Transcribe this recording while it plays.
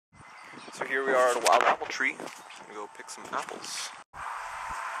So here we are at a wild apple tree. I'm gonna go pick some apples.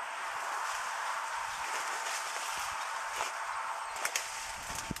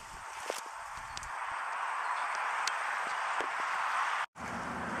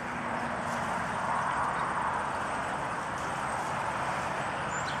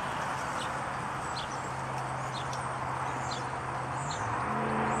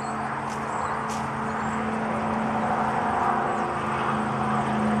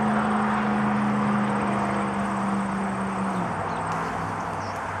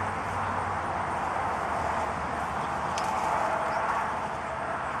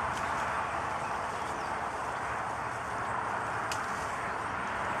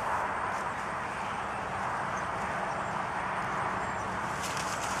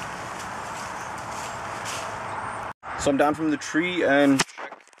 So I'm down from the tree and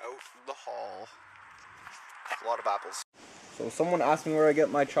check out the haul. A lot of apples. So someone asked me where I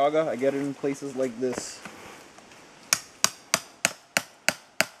get my chaga. I get it in places like this.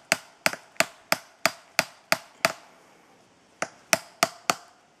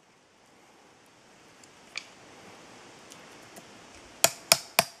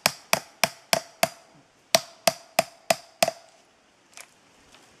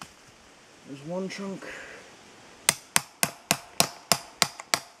 There's one chunk.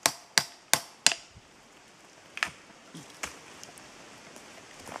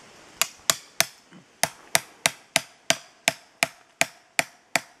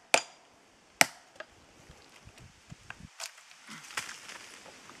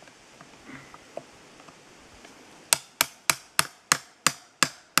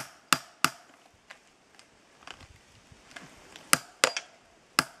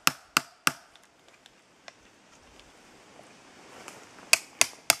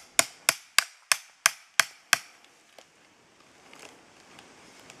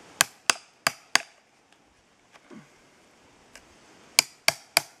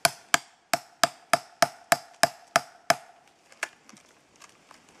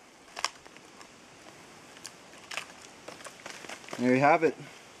 There you have it.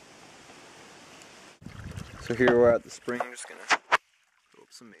 So here we're at the spring. I'm just gonna fill up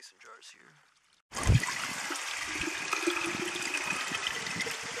some mason jars here.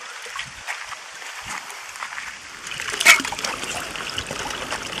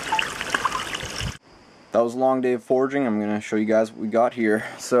 That was a long day of foraging. I'm gonna show you guys what we got here.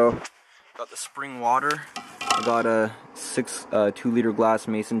 So, got the spring water. I got 6 2-liter glass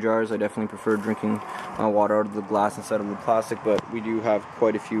mason jars. I definitely prefer drinking water out of the glass instead of the plastic, but we do have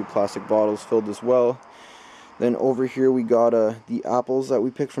quite a few plastic bottles filled as well. Then over here we got the apples that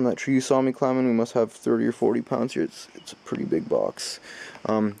we picked from that tree you saw me climbing. We must have 30 or 40 pounds here. It's a pretty big box.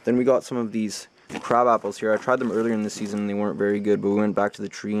 Then we got some of these crab apples here. I tried them earlier in the season and they weren't very good, but we went back to the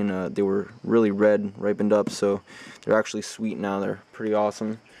tree and they were really red, ripened up, so they're actually sweet now. They're pretty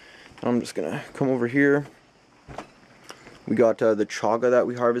awesome. I'm just gonna come over here. We got the chaga that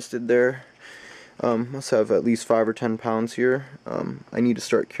we harvested there. Must have at least 5 or 10 pounds here. I need to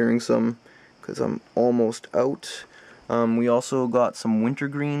start curing some because I'm almost out. We also got some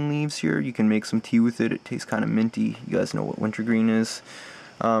wintergreen leaves here. You can make some tea with it. It tastes kind of minty. You guys know what wintergreen is.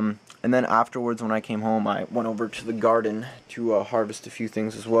 And then afterwards, when I came home, I went over to the garden to harvest a few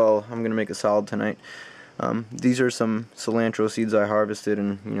things as well. I'm gonna make a salad tonight. These are some cilantro seeds I harvested,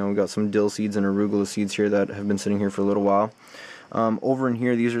 and we got some dill seeds and arugula seeds here that have been sitting here for a little while. Over in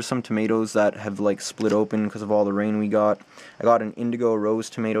here, these are some tomatoes that have like split open because of all the rain we got. I got an indigo rose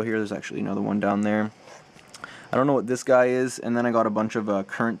tomato here. There's actually another one down there. I don't know what this guy is. And then I got a bunch of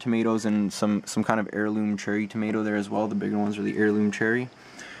currant tomatoes and some kind of heirloom cherry tomato there as well. The bigger ones are the heirloom cherry.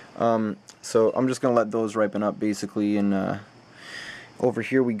 So I'm just gonna let those ripen up basically. And over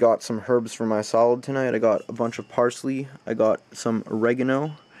here we got some herbs for my salad tonight. I got a bunch of parsley. I got some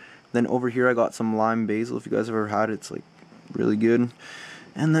oregano. Then over here I got some lime basil. If you guys have ever had it, it's like really good.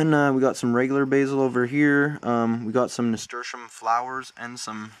 And then we got some regular basil over here. We got some nasturtium flowers and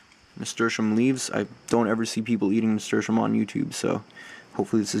some nasturtium leaves. I don't ever see people eating nasturtium on YouTube, so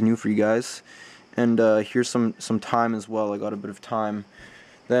hopefully this is new for you guys. And here's some thyme as well. I got a bit of thyme.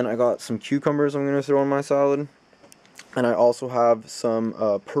 Then I got some cucumbers I'm going to throw in my salad. And I also have some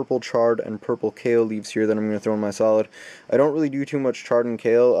purple chard and purple kale leaves here that I'm going to throw in my salad. I don't really do too much chard and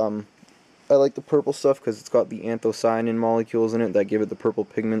kale. I like the purple stuff because it's got the anthocyanin molecules in it that give it the purple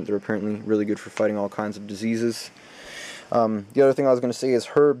pigment. They're apparently really good for fighting all kinds of diseases. The other thing I was going to say is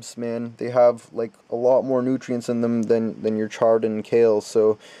herbs, man. They have like a lot more nutrients in them than your chard and kale.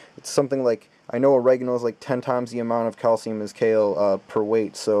 So it's something like, I know oregano is like 10 times the amount of calcium as kale per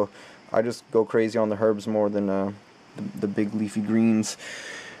weight. So I just go crazy on the herbs more than the big leafy greens.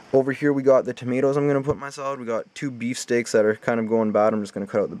 Over here we got the tomatoes I'm going to put in my salad. We got 2 beef steaks that are kind of going bad. I'm just going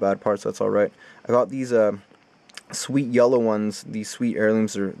to cut out the bad parts, that's alright. I got these sweet yellow ones, these sweet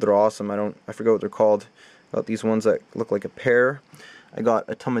heirlooms. They're awesome. I forget what they're called. I got these ones that look like a pear. I got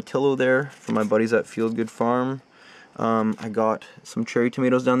a tomatillo there from my buddies at Feel Good Farm. I got some cherry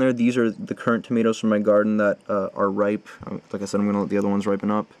tomatoes down there. These are the current tomatoes from my garden that are ripe. Like I said, I'm going to let the other ones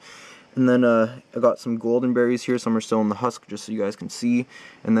ripen up. And then I got some golden berries here. Some are still in the husk, just so you guys can see.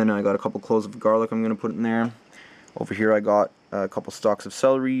 And then I got a couple cloves of garlic I'm going to put in there. Over here I got a couple stalks of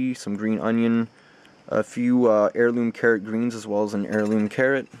celery, some green onion, a few heirloom carrot greens, as well as an heirloom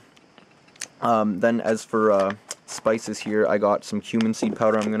carrot. Then as for spices here, I got some cumin seed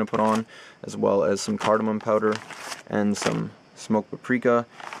powder I'm going to put on, as well as some cardamom powder and some smoked paprika.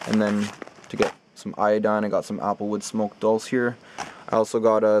 And then to get some iodine, I got some applewood smoked dulse here. I also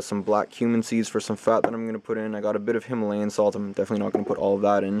got some black cumin seeds for some fat that I'm going to put in. I got a bit of Himalayan salt. I'm definitely not going to put all of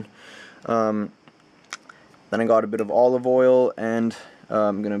that in. Then I got a bit of olive oil, and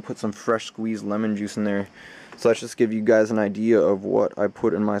I'm going to put some fresh squeezed lemon juice in there. So let's just give you guys an idea of what I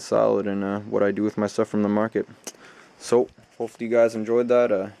put in my salad and what I do with my stuff from the market. So hopefully you guys enjoyed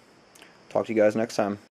that. Talk to you guys next time.